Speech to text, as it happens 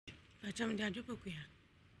Pacham de ajopokuya.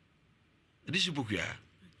 This is book ya.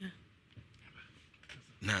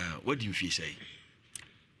 Now, what do you feel say?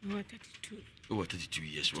 What 32. Over 32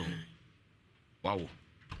 years old. Wow.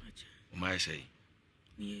 My say.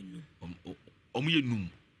 Me Omienum.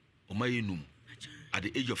 Omayenum. At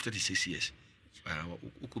the age of 36 years.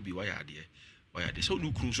 Who could be why are there? Why are they so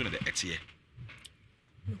no cruise on the X year?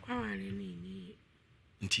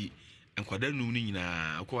 Nti enkwada num ni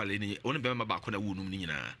nyina akwale ni woni be ma ba akona wu num ni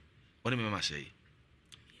nyina woni me ma say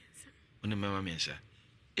woni me ma mensa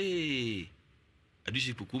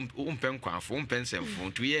adusi puku umpen kwafo umpen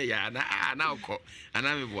semfo to ye ya na akọ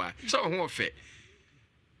ana me boa so ho ofe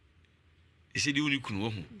ese di uni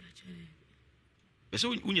kunu ho ese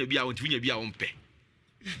unya bia wonti unya bia wonpe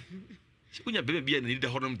unya bebe bia na ni da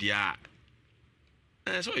honom dia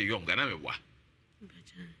so young ana me boa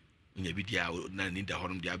unya bi dia na ni da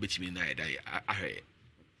honom dia betimi na eda ahwe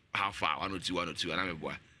how far 102 ana me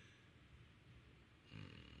boa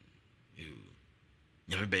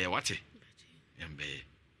nyame be wate nyambe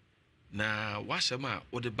na wasema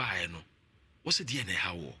ode bae no wose die na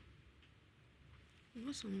hawo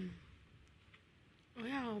bosom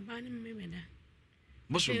oya oba ni memeda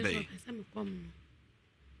bosom be sam kom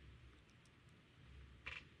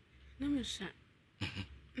na mesha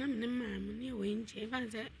na me mam ni we nche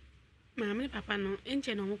banze mam ni papa no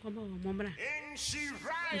enche no mko ba mo bra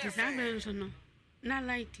nti sa be nso no na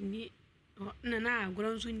light ni na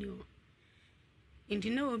agoro nso ni o nti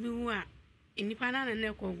na obi wu a enipa na na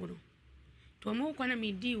ekogoro to mo kwa na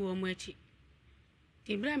me di wo mo achi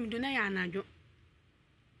ti bra mi do na ya anajo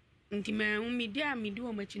nti ma hu mi di a mi di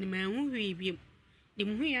wo mo achi ni ma hu hwe biem de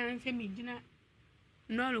mu ya nse mi gina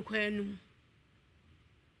no lo kwa num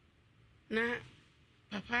na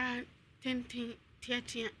papa tenten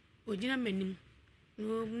tiatia ogina manim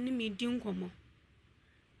no ni mi di nkomo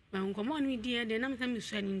ma nkomo ni di e de na me mi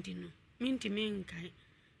sua ni ndi no mi nti me nkai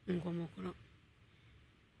nkomo kro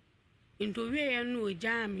into we ya no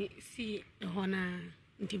jami si hona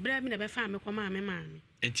nti bra bi na be fa me koma me maame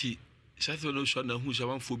enti satho no so na hu so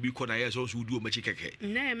wanfo bi ko na ye so du o machi keke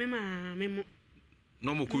na me maame mo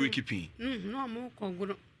no mo ko wikipin no mo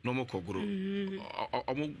kogoro no mo kogoro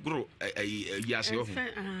o mo gro yase ho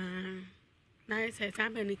na ese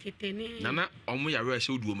sabe ni ketene nana o mo ya re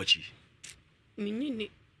se du o machi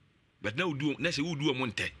minni but na udu na se udu o mo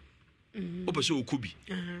nte o pese o kobi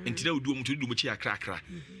enti na udu o mo to du machi akra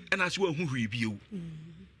e na se wa hu hwi bi ewu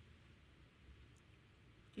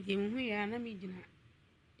ti mu ya na mi gina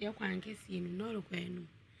ya kwan kesi ni no ro kwenu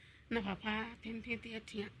na papa tentete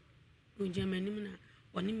atia o jamanim na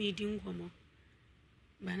woni mi di nkomo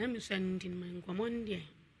ba na mi san tin man nkomo ndie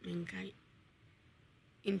menkai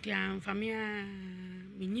inti am famia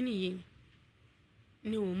minyini ye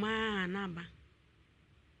ni o ma na ba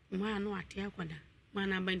ma no atia kwada ma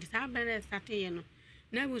na ba nti sa ba na state ye no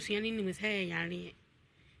na busu ya ni mi sai yare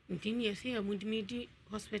nti ni ese ya mudimi di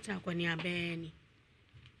hospital kwa ni abeni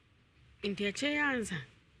inti eche yanza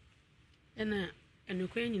ena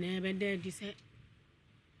enukwe nyina ebe da di se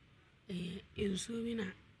ensu bi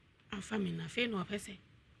na afami na fe no opese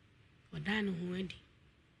oda no ho adi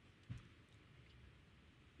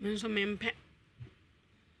menso mempe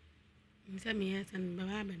nsa me yasan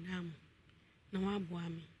baba badam na wa boa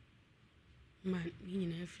me ma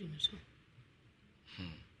nyina afiri me so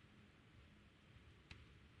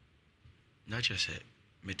na chese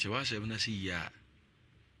metiwa se na si ya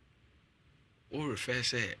o refer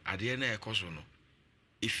say ade na ekoso no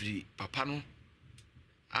ifiri papa no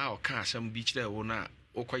a o ka asam bi kire wo na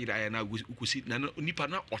o kwayira ya na ukusi na nipa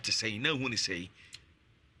na otesei na hu ni sei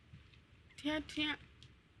tia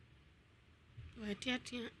wa tia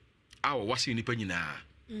awo wase nipa nyina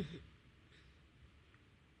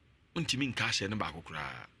untimi nka se ne ba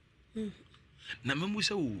kokura na memu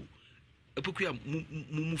se wo epokua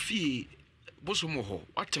mu fie bosom ho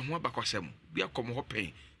wate ho abakwasem bi akom ho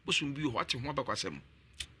pen bosom bi ho wate ho abakwasem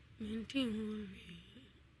nti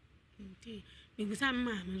mi gusa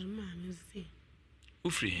ma se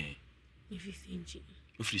ufri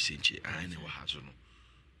senchi ane wa hazo no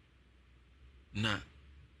na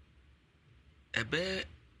ebe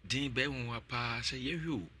din be won apa se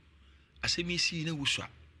yehwo asemisi na wusua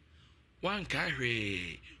wanka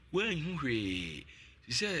hwe wanhu hwe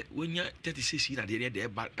se wonya 36 na de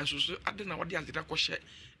ba enso ade na wode antita kohye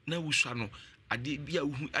na wusua no ade bia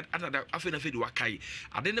hu adada afa na fe de wakai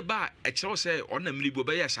ade ne ba e kire wo se ona mribo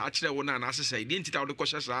be yes a kire wo na na asese de ntita wode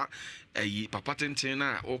kohye sa ayi papa tenten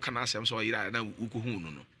na wo kana asem so yira na ukuhu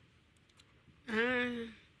no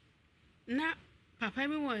na papa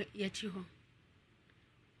bi wo yachi ho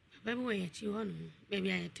no be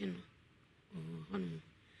bia yete no ho no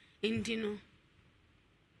indi no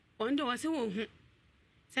on the was who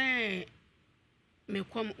say me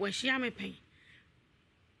come where she am a pay.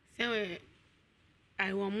 Say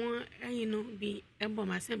I want more, you know, be able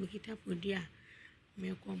myself to get up with dear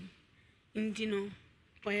me come. Indino,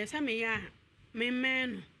 for yes, I may ya, me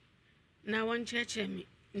man. Now one church me,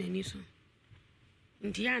 Neniso.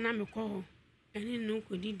 Indiana me call, and in no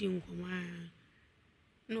could eat in command.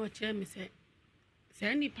 No chair me say,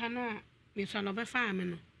 Sandy Pana, Miss Oliver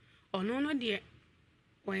Farman, or no, dear.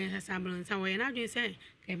 Why has Ablon, so when I just say,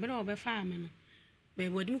 came over farming.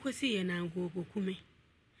 But what you could see and I go me.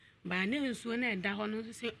 But I never sooner that honor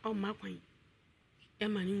to say, oh, my queen.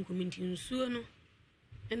 Emma in committing sooner.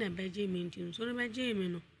 And a bad Jamie, so the bad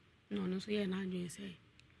Jamie, no, so yeah, now you say.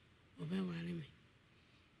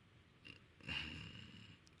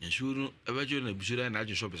 Ensure ever join a bushra and I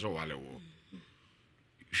just shop is all while.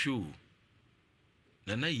 Shoo.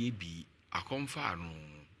 Nana ye be a confano,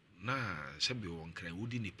 na Sabi one can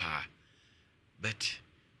wood in the pa. But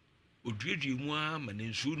would read you more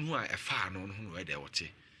and soon who are a fan on who they would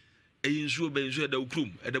say. A insure benzo at the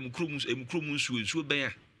crum, Adam Crums, and Crumus, who is so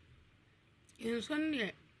bear. In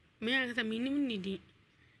Sunday, may I have a minimum needy.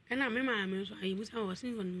 And I remember I was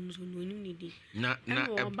singing so no need. Na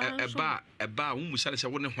a bar whom we said I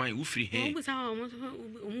wouldn't find you free here. Was almost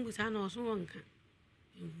also one can.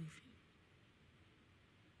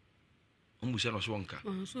 Umbusano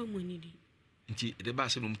Swanka. So many. The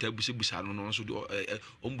Bassanum Tabusano, no so do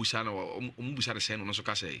Umbusano or Umbusana Sen on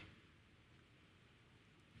Socase.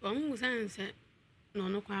 Umbusan said,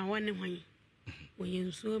 no, quite one way. When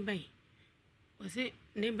you so bay. Was it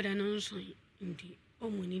never an answer indeed? Oh,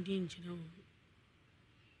 money didn't you know?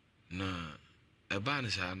 Na a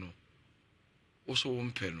banisano also one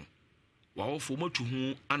penno. Wow, for more to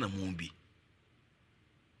whom Anna Moonby.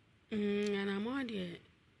 And I'm all dear.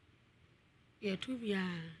 You're too be a.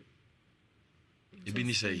 You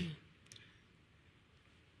been say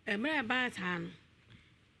a mere bad hand.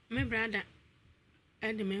 My brother,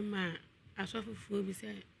 and the member, I suffer for be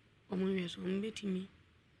said, or when you're so betting me.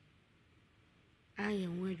 I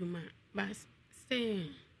am where you man, but.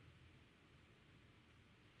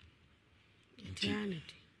 Eternity.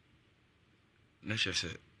 Nasha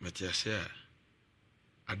said, Matia,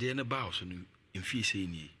 I dare a bow in fee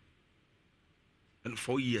saying ye. And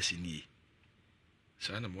 4 years in ye.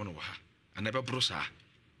 Son of one of her. I never brosa.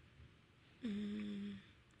 The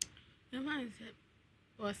man said,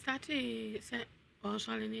 or started said, or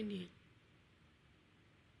solid Indian.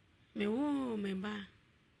 Me woo, me back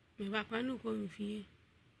when you go in fee.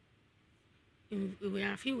 We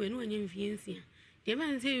are few when one in Fiancia. The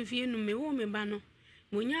man say if you know me, woman banner,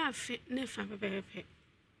 when you are fit, never pepe,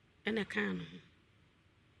 and a can.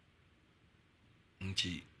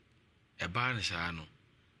 Nti, a banisano.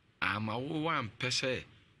 I'm a one per se.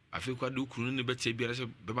 I feel quite do couldn't better be as a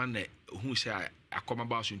babanet who say I come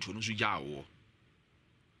about into Nusu.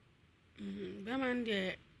 Baman,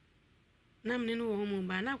 dear, Nam no woman,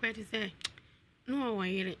 but not quite to say, no, I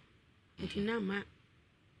hear it. Until now, my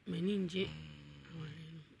ninja.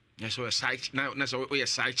 Yes, so a side now, that's a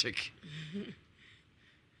side check.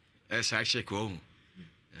 A side check home.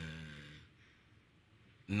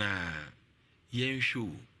 Na yen shoe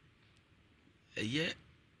a year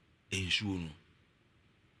in shoe.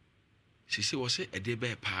 She said, was it a day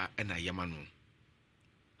bear pa and a yamano?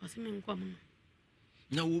 Was him in common.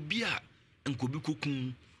 Now will be a and could be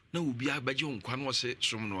cooking. Now will be a bajon, quan was it,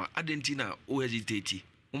 some no Argentina, o hesitate.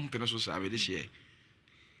 Penaso savage this year.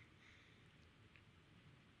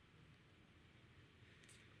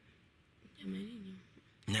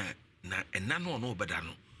 Na and none or no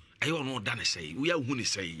badano. I don't know done say. We are who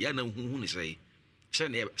say, Yana who say.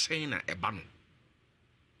 Send a saying a banner.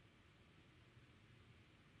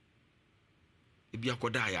 If you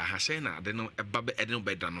could die, I say, I don't know a babby Edno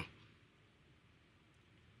bedano.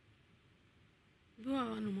 Go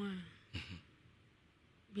on, more.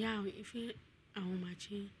 Yeah, if you are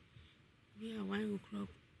matching, we are 1 o'clock,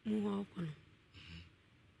 move on.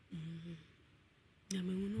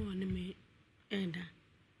 Namino on me, and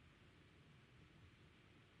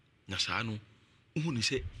Nasano, who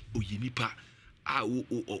say, O Yinipa,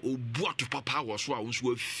 o bought to papa was one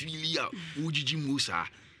so filia, Uji Musa.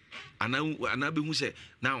 And I be who say,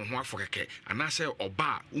 now what for a care, and I say, or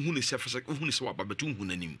bar, who is self, who is what about 2 who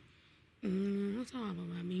what's all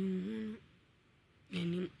about me?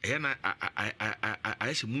 And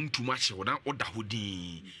I say moon too much without order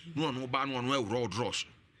hoodie. No one ban one well road dross.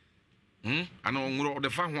 I know the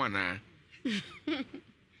fun one.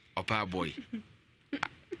 Opa boy.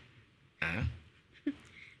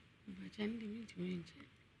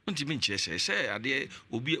 Unti minche say I dear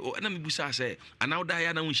will be or enemy busa say, and now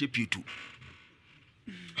Diana will shape you too.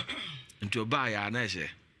 into buy an answer.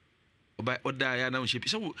 Oba oda ya na nhye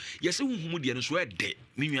so yes huhu de no so ede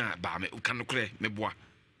me nwa ba me ka no kre me boa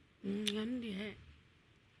ande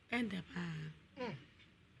ende pa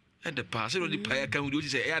ende pa se odi pa ya kan odi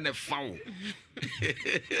se ya na fa wo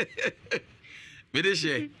me de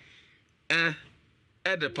she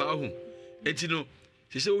ende pa hu enti no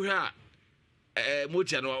se wo hwa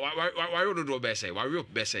motia no wa yo do be say wa yo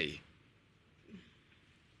be say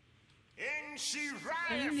And she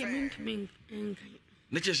right.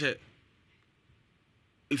 Nature say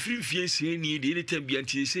if you feel say need any time be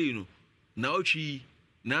anti say no na otwi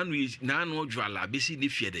na no dwala be si ne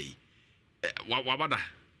fie dai wa bada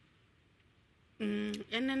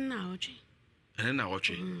enen na otwi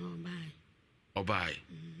obai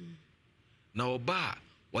na oba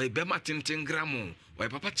wa be ma tenten gram wa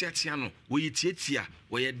papa tiatia no wo yetiatia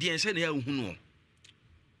wo ye den se na ya hu no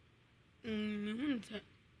hunte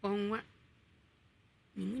onwa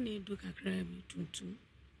ni mu na edu kakra bi tuntum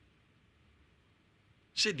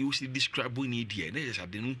said you see describe we need here na yes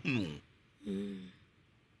ade no hu no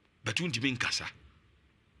but you ntimi nkasa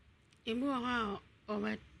ebu wa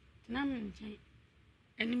o na mje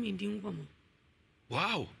eni mi di nkomo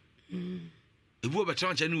wow ebu ba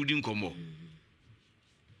tran chani udi nkomo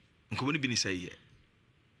nkomo ni bi ni say ye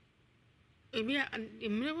ebi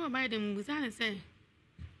emre bo ba de mbuza na say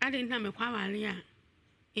ade nta me kwa wale a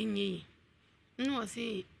enyi no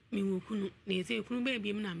si mi wokunu na ese kunu ba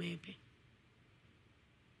ebiem na mepe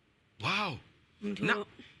wow na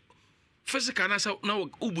physical na sa na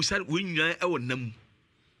ubusa wennyina e wonam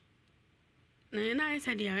na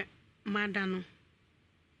isa dia madano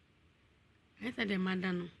isa de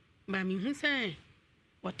madano ba mi hu se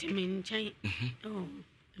woteme nchen oh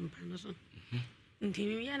empano so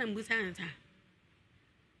ntimi ya na mbusa nta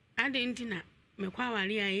ade ntina me kwa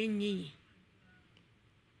wale a enyi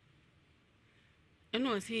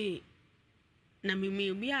eno si na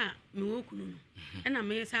me bia me wokunu no ena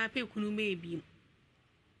me sa pe kunu me ebiem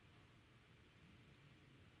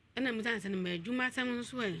ena me tanse na me adwuma sam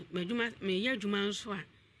nso e me adwuma me ye adwuma nso a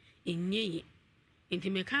enye enti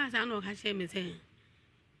me ka sa na o ka che me se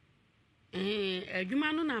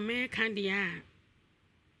adwuma no na me kan dia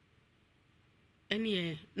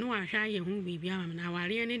ene no ahwa ye hu bibia ma na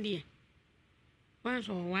ware ne de wan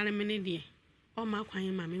so ware me ne de o ma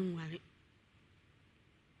kwan ma me nware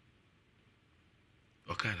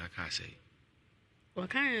okana ka say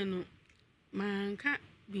okana no manka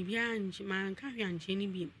bibia nji manka hwanche ni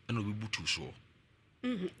bi na obi butu so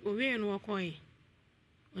owe no okoye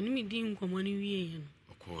oni mi di nkomo ni wie no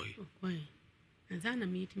okoye azana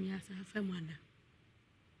mitimi asa famada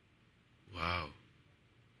wow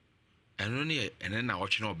eno ne ene na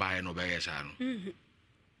ochi na obaye no be yesa no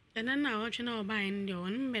ene na ochi na obaye ndi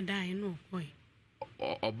oni mbedai no okoye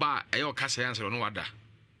oba eyo kasa yansero no wada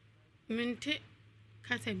mente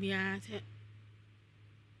kasa bia se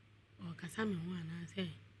o kasa me ho ana se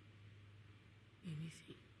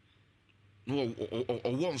ebisi no o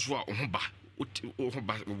won so a ho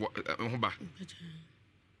ba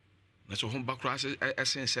na so ho ba cross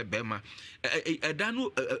essence be ma eda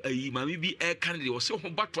no mami bi e kan de o se ho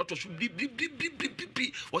ba toto so bi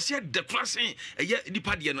o se de crossing ye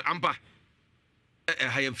nipa de no ampa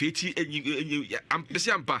hayam feti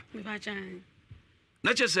ampese ampa me ba chan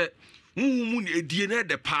na chese mu ni edie na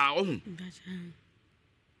de pa o hu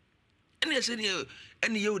ene ese ni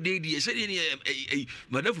ene ye o de die ese ni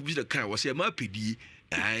madafu bi de kan wo se ma pedie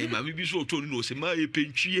ai mami bi so o to ni no se ma e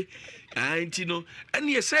pentwie ai nti no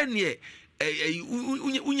ene ese ni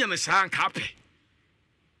unya na sa anka pe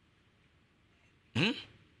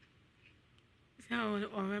so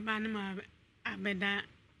o be ba ni ma abeda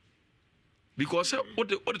because what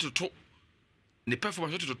to ne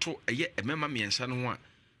performance to eye emema miensa no ho a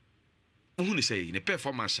who ni say ne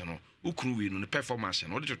performance no ukuru wi no ne performance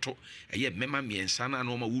no de to eye mema miensa na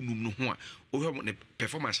no ma wunum no ho a wo hwe ne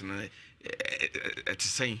performance no et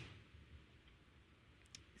say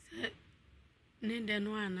ne de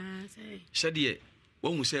no ana say sede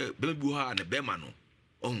wo hu say be bi ho a ne be ma no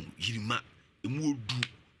yirima emu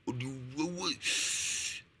odu wo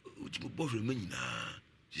uti mo bo hwe manyina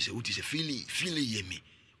ti say uti say feeling yemi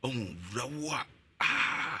wura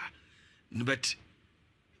but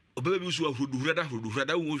obebe bi so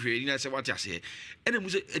ahroduhurada wo hwe ni na se wate ase ena mu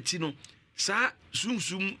se eti no sa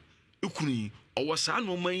sumsum ekuni owo sa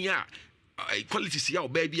no man ya qualities ya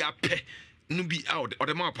oba bi apɛ no bi out o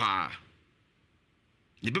de ma pa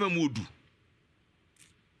ne bema mu odu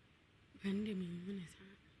ande mi hune sa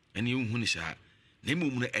ene hune sa na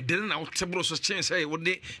mu na edere na wotebro so chen say wo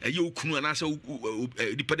de aye okunu ana sa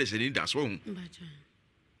dipa de se ni da so hu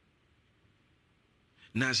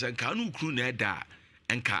na sanka no okunu na da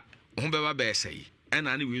enka wo be ba be sei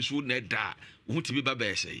ena ne we so na da wo ti bi ba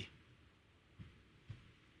be sei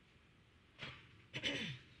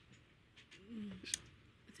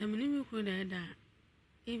samini mi ko da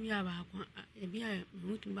ebi abakwa ebi a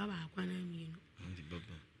mutu baba akwa na mi no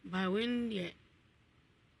ba when de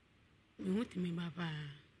mutu mi baba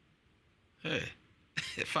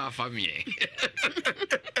fa mi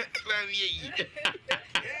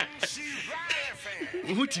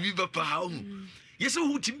mutu bi baba o yes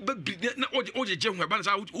who ti ba na oje je ho ba na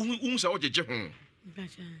sa hu sa oje je ho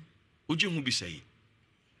bacha oje hu bi sei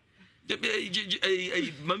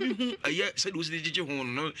mami hu aye said was the je ho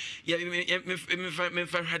no ya me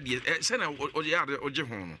fa hade say na oje ya oje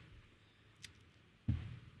ho no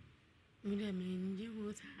mi de me nje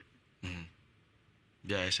ho ta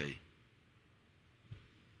ya say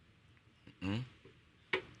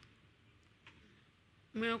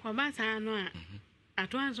me ko ba sa no a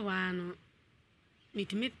ato anso wa no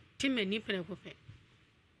mitimi timani prekope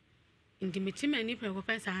intimi timani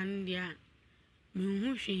prekope sa han dia me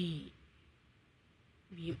hu hwe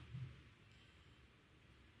bi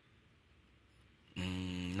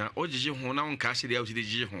na ojeje ho na won ka se dia uti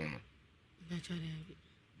jeje ho no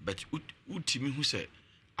but utimi hu se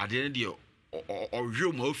ade ne dia o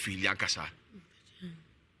hwe mo afili akasa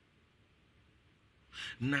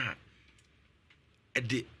na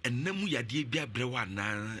ede enamu yade bia brewa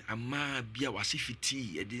na ama bia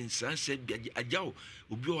wasifiti ede nsanse bia ajaw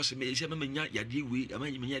obi o se me se manya yade we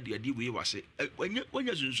amanya menya yade we wase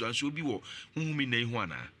wanya zunsuanso obi wo hunhumi na ihu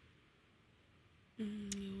ana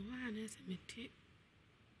wa na se meti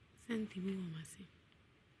senti mi wo mase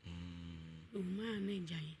o ma na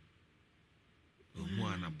jai o mu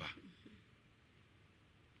anaba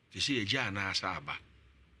se eja na asa aba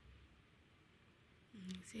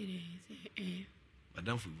se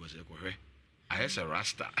Madam Fu was a correct. I as a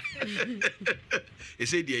rasta. He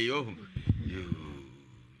said, dear you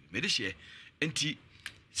Medisha, and tea.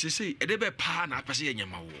 She say, a debe pan up as a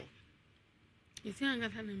yamaw. You see, I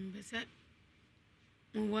got an beset.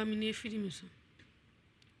 One minute feeding me so.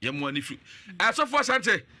 One if as of for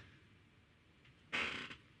Sante.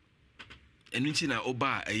 And you see now,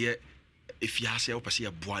 Oba, a year if you have self as a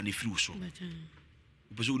boani flu so.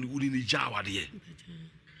 But only wouldn't the Jawa dear.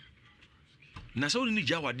 Na so ni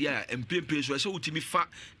jawa dia empempe so so utimi fa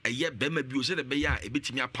eye bema bi o se de be ya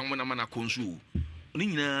ebetimi apam na mana konsu ni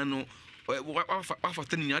nyina no wa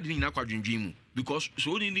tani ni ade ni nyina kwa dwendwen mu because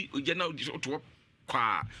so ni oje na to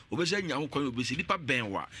kwa obese nya ho kwa obese lipa ben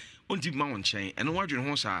wa onti ma won chen eno wa dwen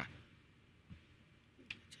ho sa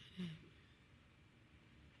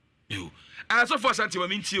yo so for santi ma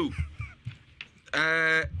minti o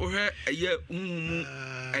ohwe eye humu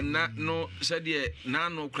ena no se de na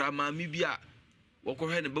no kra ma mi bia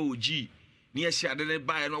wokohwe ne ba oji ni esi ade ne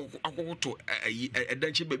ba no akokoto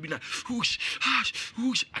edanche ba bi na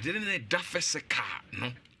hush ade ne da feseka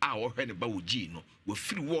no a wohwe ne ba oji no wo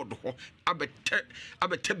free word ho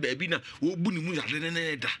abete ba bi na wo bu ni mu ade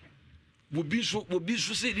ne da wo bi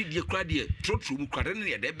so se di kra de trotro mu kra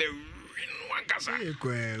ne de be wankasa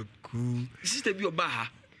ku sister bi oba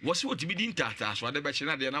ha wasi what be din tata so ade be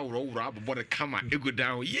chena de na woro abobɔ de kama ego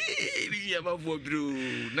down ye ba fo bro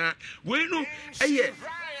na we no eye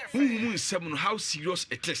humu nsɛm no how serious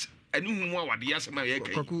it is ani humu awade asɛm a ye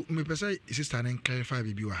kai kwaku me pesa sister nen clarify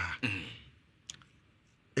bibi wa ha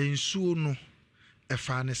ensuo no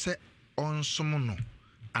efa ne sɛ onsom no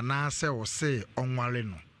anaasɛ wo se onware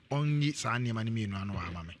no onyi saa nneɛma ne mienu ano wa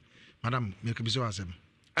ama me madam me ka bi so asɛm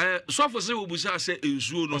so for say obusa say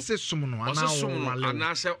ensuo no se som no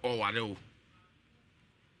ana say oware o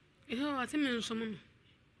ati me nsom no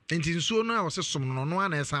enti nsuo no a wo se som no no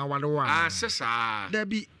ana esa wale wa se saa da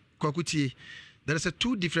bi kwakutie there is a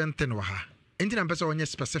two different thing wa ha enti na mpesa onye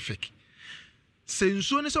specific se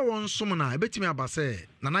nsuo ne se won som na ebetimi aba se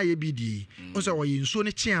na ye bi di o se wo ye nsuo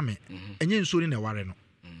ne chiame enye nsuo ne na ware no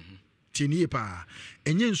tinie pa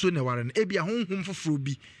enye nsuo ne ware no e bia honhom foforo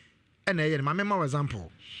bi ena ye ma mema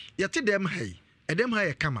example yete dem hai edem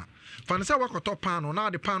hai kama fanisa wakoto pano na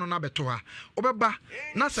de pano na beto ha obeba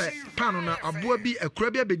na se pano na aboa bi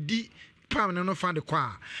akura bi abedi pano no fa de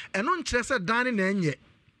kwa eno nkire se dan na enye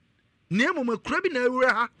na emom akura bi na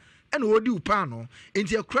awura ha ena odi upano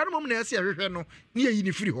enti akura no mom na ese hwehwe no ne yi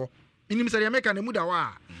ni firi ho inim se America na muda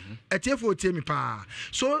wa etiefo otiemi pa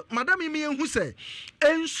so madam mi ehu se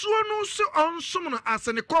ensuo no so onsom no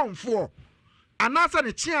asene konfo anasa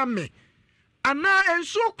ne chiame ana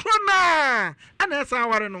ensuo krona ana esa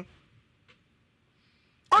aware no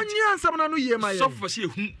onye ansam na no yie ma ye so for say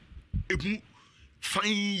ehu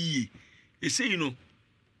fine e say you know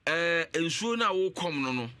ensuo na wo kom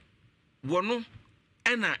no wono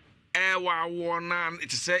ena wona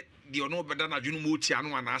it say the ono beda na dwunu mo tia no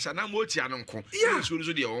anasa na mo tia no nko so no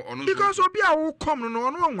so de ono because obi a wo kom no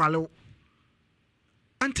ono onwale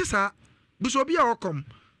antisa buso obi a wo kom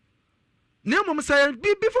na mom say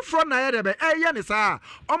bi foforo na ye de be ye ne sa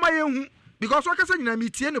o ma ye hu because wakasa nyina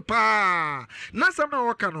metie no pa na sam na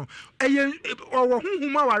waka no eye owo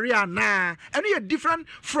hunhuma ware ana eno ye different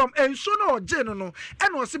from enso na oje no no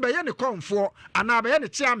eno o se be ye ne komfo ana be ye ne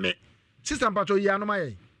chia me sister pato yi anoma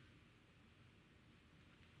ye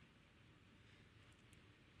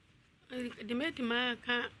the meti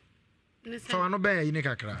maka ne say fa no be yi ne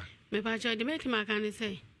kakra me pa cho the meti maka ne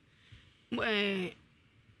say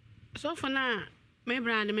so for na me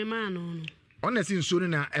brand me ma no ona si nso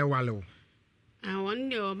na ewale one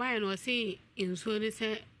day or buy no see in so they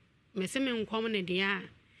say me se me nkom ne dia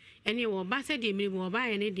ene wo ba se de me wo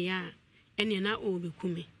buy ne dia ene na obi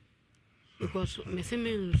kume because me se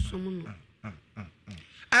me nsom no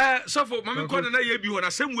so for mama ko na ye bi ho na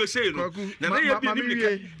sem we say no na ye bi nim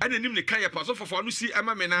ne ene nim ne kan ye pa so for no si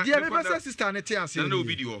ama me na dia me pa sister ne te ase na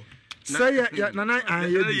obi di ho say ya nana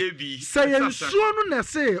aye bi say ensuo no na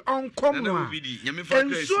say onkom no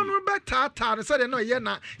ensuo no betata no say de no ye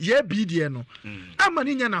na ye bi die no ama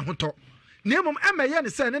ni nya na hoto na emom ama ye ne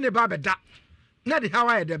say ne ba beda na de how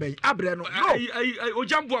aye de ben abre no o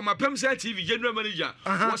jambo amapem say TV general manager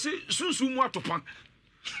wo se sunsun mu atopan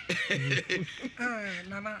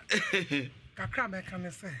nana kakra me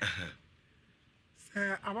kan say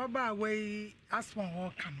ababa we asma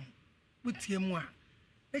ho kan no butie mu a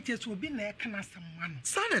eche so bi na e kana samma no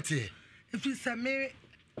sanity if you say me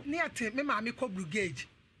neate me ma me ko brigade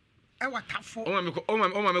e watafo o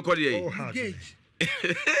ma me ko de brigade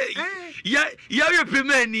ya ye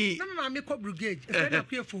pemani me ma me ko brigade e fe na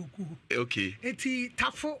kwe foku okay eti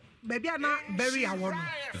tafo baby ana bury awo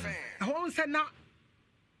no ho say na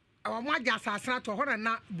awo mo aja asasana to ho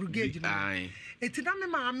na brigade no eti na me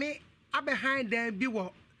ma me abehind them bi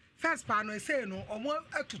wo first part no say no omo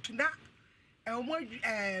atutu na omo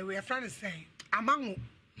we friend say amango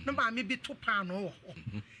no ma me bi to pan no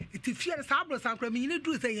iti fear sa abro san kra me ni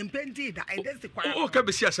do say yempenti da e desi kwa o ka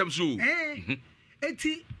be si asem so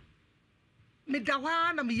eti me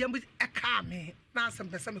dawa na me yam e ka me na asem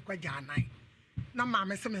pese me kwa janan na ma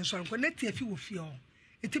me se me nso nko na tie fi wo fi o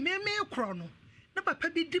iti me kro no na papa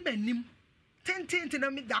bi di manim tententi na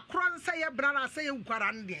me da kro nsa ye brana say ye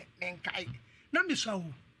gwara ne de me nkai na me so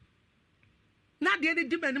na de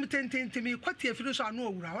di manim tententi me kwatie fi no so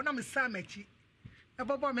anu owura ho na me sa machi e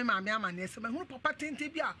bobo me ma me amane se me hu papa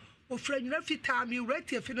tententi bi a ofra nyina fita me wura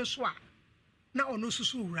tie fi no so a na ono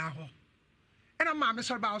susu owura ho e na ma me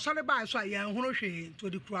so ba so le ba so a ye hu no hwe to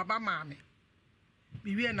di kru aba ma me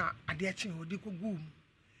biwie na ade a chi ho di ko gum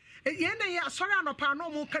ye na ye asori anopa no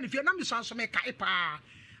mu kan fi na me so me kai pa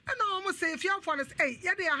e na o mu se fi afo no se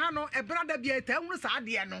ye de ha no e brada bi eta hu sa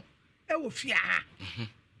ade no e wo fi ha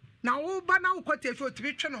na wo ba na wo kwate fi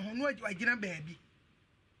otibi twe no ho no agina baabi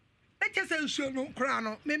e che se nsuo no kra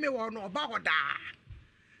no me wo no oba hoda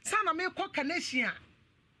sa na me ko kanehia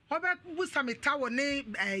obe busa me tawo ne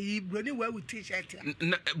broni wa with t-shirt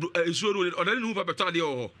na nsuo ro odani hu pa beto ade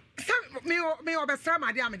ho me obesra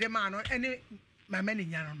ma de amede ma no ene mama ni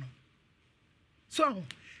nya no so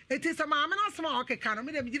it is a mama na sama okeka no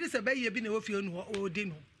me dem gidi se ba ye bi na wo fie no o di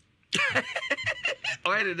no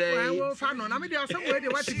oh dey well fa no na me dey some way dey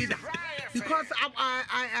what be that because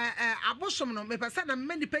abosom no me pesa na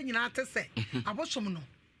me nipa nyina atese abosom no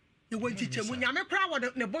e wonchiche mu nyame kra wo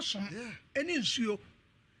ne bosom eni nsuo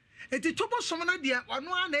eti to bosom na de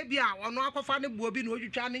ono ana bia ono akofa ne buo bi na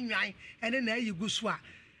odwitwa ne nwan ene na ayi gusu a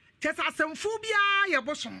kesa asemfu bia ye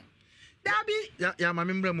bosom dabi ya ma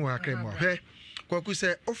membra mu akra mu hwe kwaku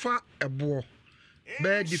se ofa ebo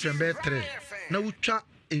be different be tre na wutwa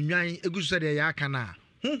enwan egusu se de ya aka na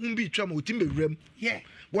honhum bi twa ma otim bewuram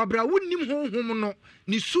wabra wonnim honhum no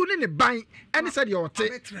ni su ne ne ban ene se de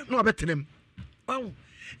ote na obetenem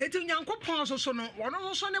eti nyankopon so no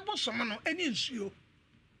wono so ne bosom no eni nsuo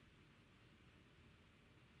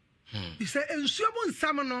ise nsuo mu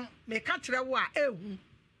nsam no me ka kire wo a ehu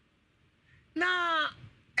na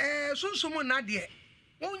sunsumu na de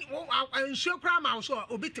nsuo kra ma so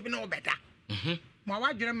obi tibi na obeda ma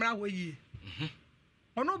wadwere mra ho yi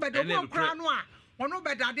ono beda wo kra no a ono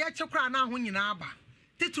beda de eche kra na ho nyina aba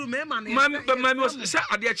titru me ma na mami se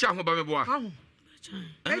ade eche ho ba me bo a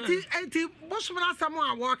enti bosom na samu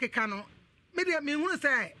a wo keka no me de me hunu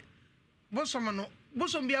se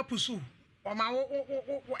bosom bia pusu o ma wo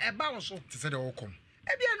eba wo so te se de wo kom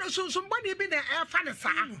e bia no sunsun body bi na e fa ne sa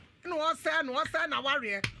na wo se na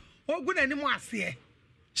ware ogu na ni mu ase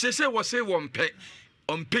se wo se wo mpe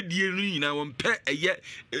on pedie no nyina on pe eye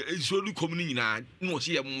nsuo no kom no nyina na o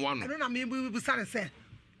se ye mwa no no na me bu sare se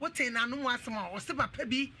wote na no asem a o se papa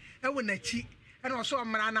bi e wo nachi and also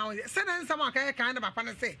mra na se na nsam aka kan na papa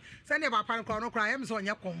ne se ne papa no kro no kra yem se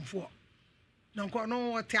onye konfo na nko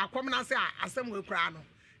no te akom na se asem we kra no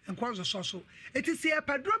nko so eti se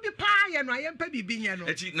padro bi pa ye no ayem pa bibi nye no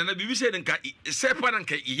eti na bibi se nka se pa na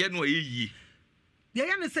nka ye no ayeyi ye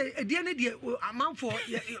ya ne se edie ne die amanfo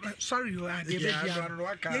sorry you are ye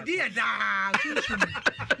di da sunsun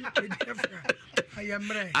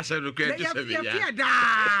ayamre asa no kra to se ya ya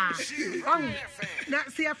da na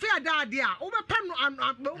se ya fa da de a wo be pa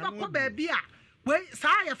no wo be ko ba bi a we sa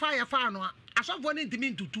ya fa no asofo ne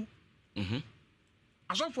ntimi ntutu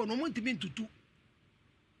asofo no mo ntimi ntutu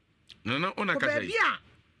no ona ka say bia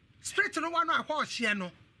straight no one akwa ohye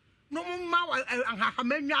no no ma anhaha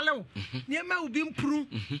manwale wo ne ma obi mpuru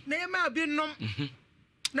ne ma obi nom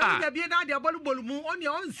na bia bia da de bolu mu oni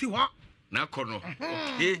onsi ho na kono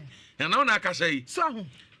na ona ka say so ho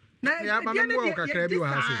na ya ba no wo kakra bi wa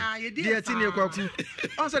ha se de ati ne kwaku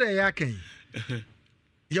on se de ya kan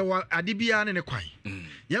ya wa ade bia ne kwan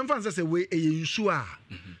ya mfa nse se we eye nsu a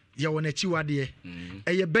ya wo na chiwade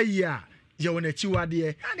eye bayi a ye wona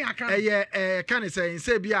chiwade eye kan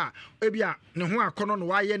say bia ebia ne ho akono no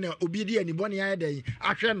waye na obi di anibone aye den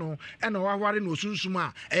ahwe no e na wahware na osunsum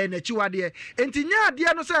a na chiwade enti nya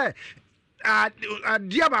ade no say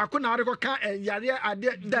adia ba ko na ware ko ka yare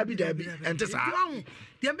ade dabi enti sa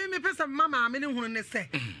dia me pesa mama me ne hunu ne say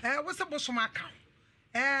wo se bosom aka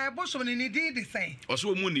bosom ne di de say o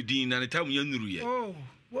so mu ne din na ne tam ya nuru ye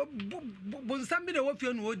bo nsambi de wo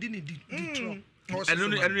fie no odi ne di tro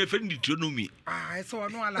enu efe ndi tronomy so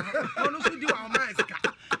no ala no so di wa ma esika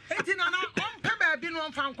enti na on pe ba bi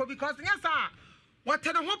no fa nko because yes what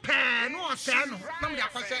ne ho pe no o se no na me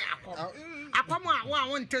akose akom a wo a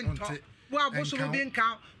won tento wo aboso bi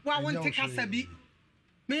nka wo a won te kasa bi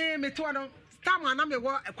me to no stam na me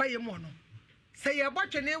wo ekwaye mu no se ye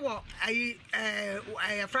botwe ne wo ai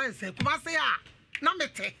France kuma se a na me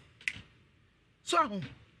te so ho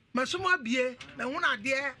masuma bie me huna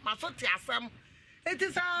de maso te asem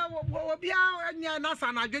eti sa wo bia anya na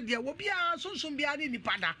sa na dwede wo bia sunsum bia ni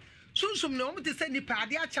nipada sunsum ne o mte se nipa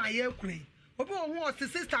de acha ye kure obi wo ho o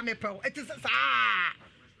sister me pew eti sa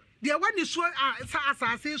de wani so sa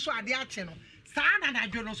asase so ade ache no sa na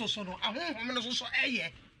dwo no so no ahonhom no so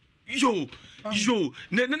eye yo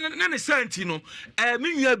na ne santi no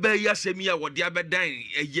me nua ba yi asemi a wode abedan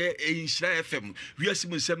eye Inshira FM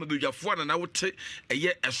wiasim nsem bedwafo na wote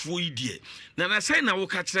eye efo idie na sai na wo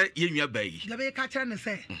ka kire ye nua ba yi da be ka kire ne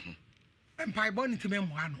se empai boni time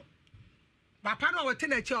moa no papa no wote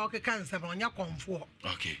na chi o keka nsem onya konfo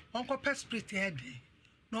okay onko spirit head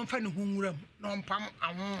no mfa ne hunwuram no mpam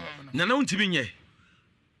ahon na wontimi nye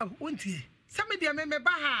wontie some dia me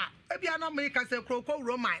ba ha ebia na me ka se kroko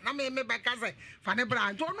roman na me ba ka se fa ne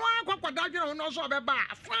bra nto no akwa dadwene no so be ba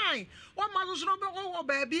fine o ma so no be o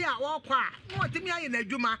ba bia wo kwa no timi aye na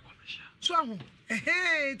adwuma so ahu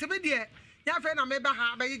tebe die ya fe na me ba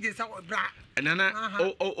ha ba yije se bra nana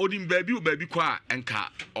odim baabi o baabi kwa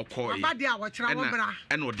enka okoi ba dia wo kira wo bra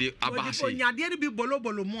ena ode aba se onyade ne bi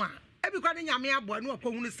bolobolo mu a ebi kwa ne nyame abo no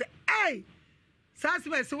akohunu se sasi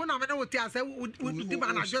be se wona me na wote ase di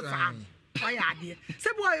ba na jo sa why ade se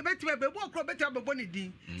boy betime be bo kro betime be boni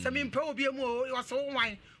din se me mpa obi mu o so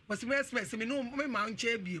wan was me express me no me ma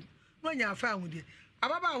nche biem no nya fa ahudi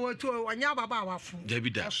ababa wo to onya ababa awafo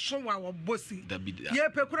Davida so wa wo bosi Davida ye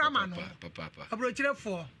pekura ma no papa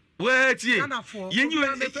abrochirefo wait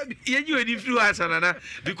yenyu edi influence nana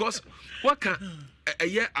because what can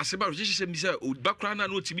eye aseba rochise mi say bakra na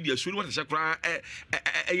no timi dia so ni wata sakra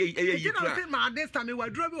you know ma this time we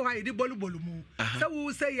draw be ho edi bolu mu say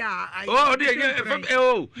we say ya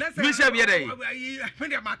mi say be dey me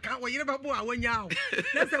dey maka wo yire babo awanya o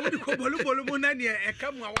na say we di ko bolu mu na ne e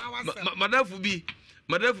ka mu awa wasa madafu bi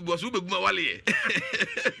so be guma wale e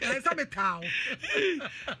say me taw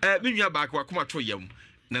mi nwa ba kwa kuma to yam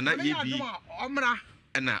na ye bi omra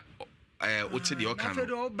na wote de oka no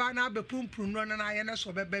so ba na be pumpum no na ye na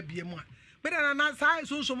so be ba bie mu a me na sai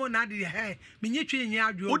sunsumo na de he me nyetwe nyi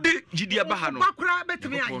adwo wode gidia ba ha no bakura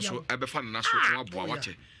betimi anya so ebe fa na so wa boa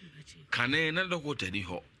wache kane na do ko tani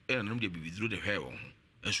ho e na de bibidro de hwe wo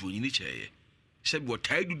aso nyini cheye se bi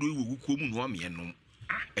otai dudu wo guko mu no ame no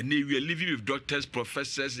and we are living with doctors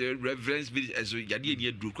professors reverends as yade eni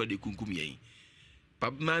aduro kwa de kunkum yen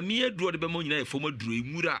pa ma mi aduro de be mo nyina e fom aduro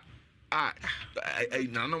emura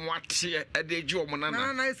na no wate e de je o mo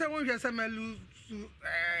na se won hwe se malu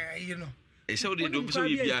you know e se o de do so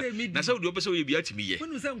ye bia na se o de o se o ye bia timi ye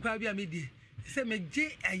wonu se nkwa bia me die se me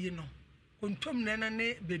je ayi no kontom na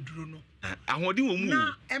ne beduro no ahodi wo mu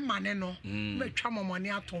na emane no metwa momone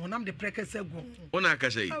ato ho nam de prekese go ona aka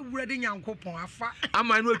sei awurade nyankopon afa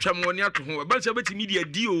ama no atwa momone ato ho ba se betimi de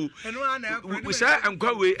adi o eno ana we sa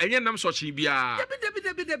ankwa we enye nam soche bia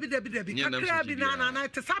debi kakra bi na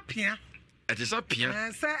te sapia ate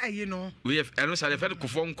sapia sa ayi no we have eno sa le fe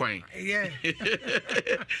kofo nkwan yeah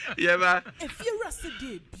yeah ba if you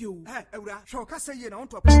rusted bio ewura show ka say ye na on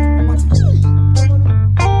top